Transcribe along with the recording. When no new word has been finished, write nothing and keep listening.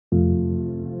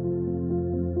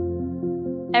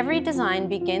Every design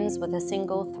begins with a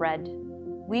single thread,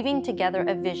 weaving together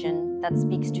a vision that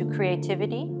speaks to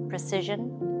creativity,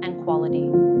 precision, and quality.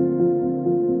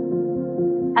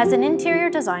 As an interior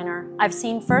designer, I've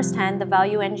seen firsthand the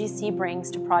value NGC brings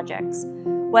to projects,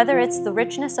 whether it's the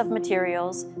richness of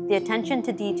materials, the attention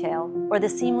to detail, or the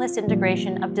seamless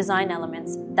integration of design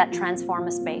elements that transform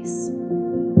a space.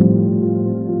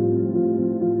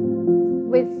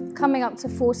 With coming up to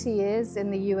 40 years in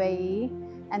the UAE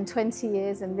and 20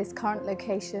 years in this current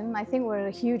location, I think we're at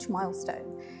a huge milestone.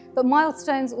 But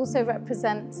milestones also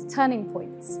represent turning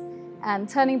points, and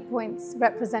turning points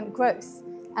represent growth.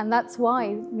 And that's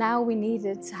why now we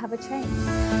needed to have a change.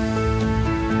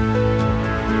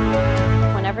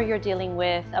 Whenever you're dealing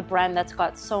with a brand that's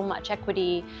got so much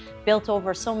equity built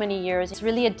over so many years, it's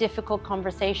really a difficult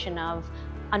conversation of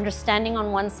understanding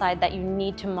on one side that you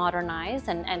need to modernize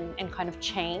and kind of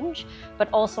change, but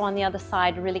also on the other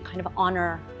side, really kind of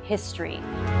honor history.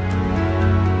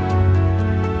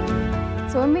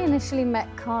 So when we initially met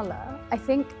Carla, I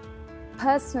think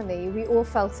personally we all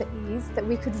felt at ease that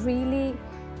we could really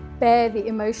bear the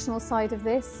emotional side of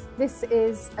this. This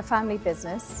is a family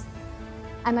business,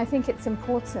 and I think it's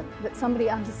important that somebody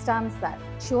understands that.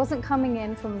 She wasn't coming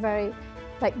in from a very,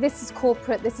 like, this is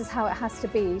corporate, this is how it has to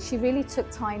be. She really took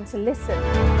time to listen.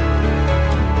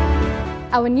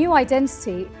 Our new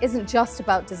identity isn't just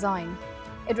about design.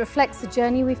 It reflects the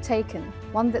journey we've taken,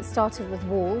 one that started with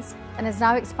walls and has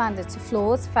now expanded to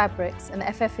floors, fabrics, and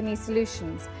FF&E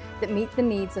solutions that meet the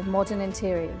needs of modern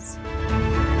interiors.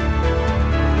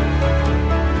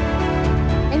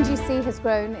 NGC has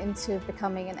grown into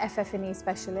becoming an FF&E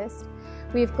specialist.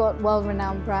 We've got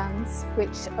well-renowned brands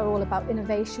which are all about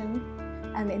innovation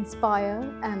and inspire,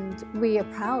 and we are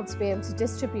proud to be able to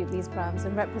distribute these brands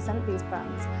and represent these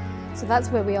brands. So that's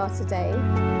where we are today.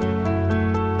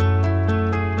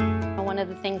 One of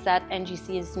the things that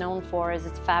NGC is known for is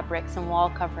its fabrics and wall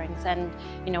coverings, and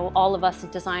all of us as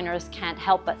designers can't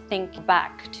help but think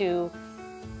back to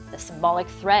the symbolic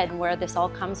thread where this all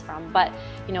comes from. But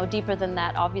deeper than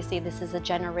that, obviously this is a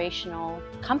generational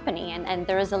company, and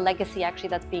there is a legacy actually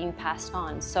that's being passed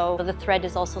on. So the thread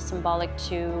is also symbolic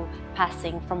to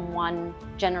passing from one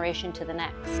generation to the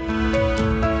next.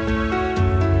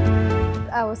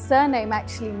 Our surname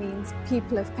actually means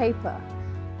people of paper,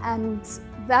 and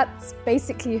that's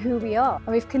basically who we are.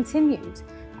 And we've continued,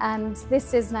 and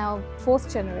this is now 4th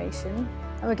generation.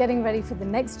 And we're getting ready for the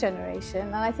next generation,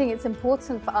 and I think it's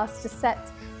important for us to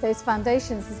set those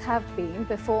foundations as have been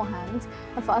beforehand,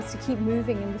 and for us to keep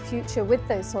moving in the future with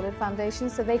those solid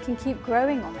foundations so they can keep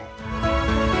growing on it.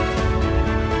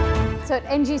 So at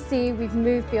NGC we've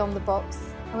moved beyond the box,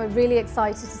 and we're really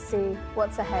excited to see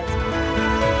what's ahead.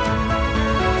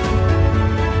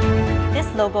 This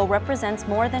logo represents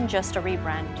more than just a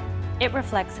rebrand. It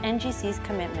reflects NGC's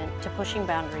commitment to pushing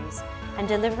boundaries and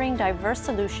delivering diverse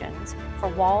solutions for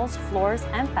walls, floors,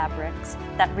 and fabrics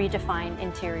that redefine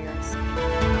interiors.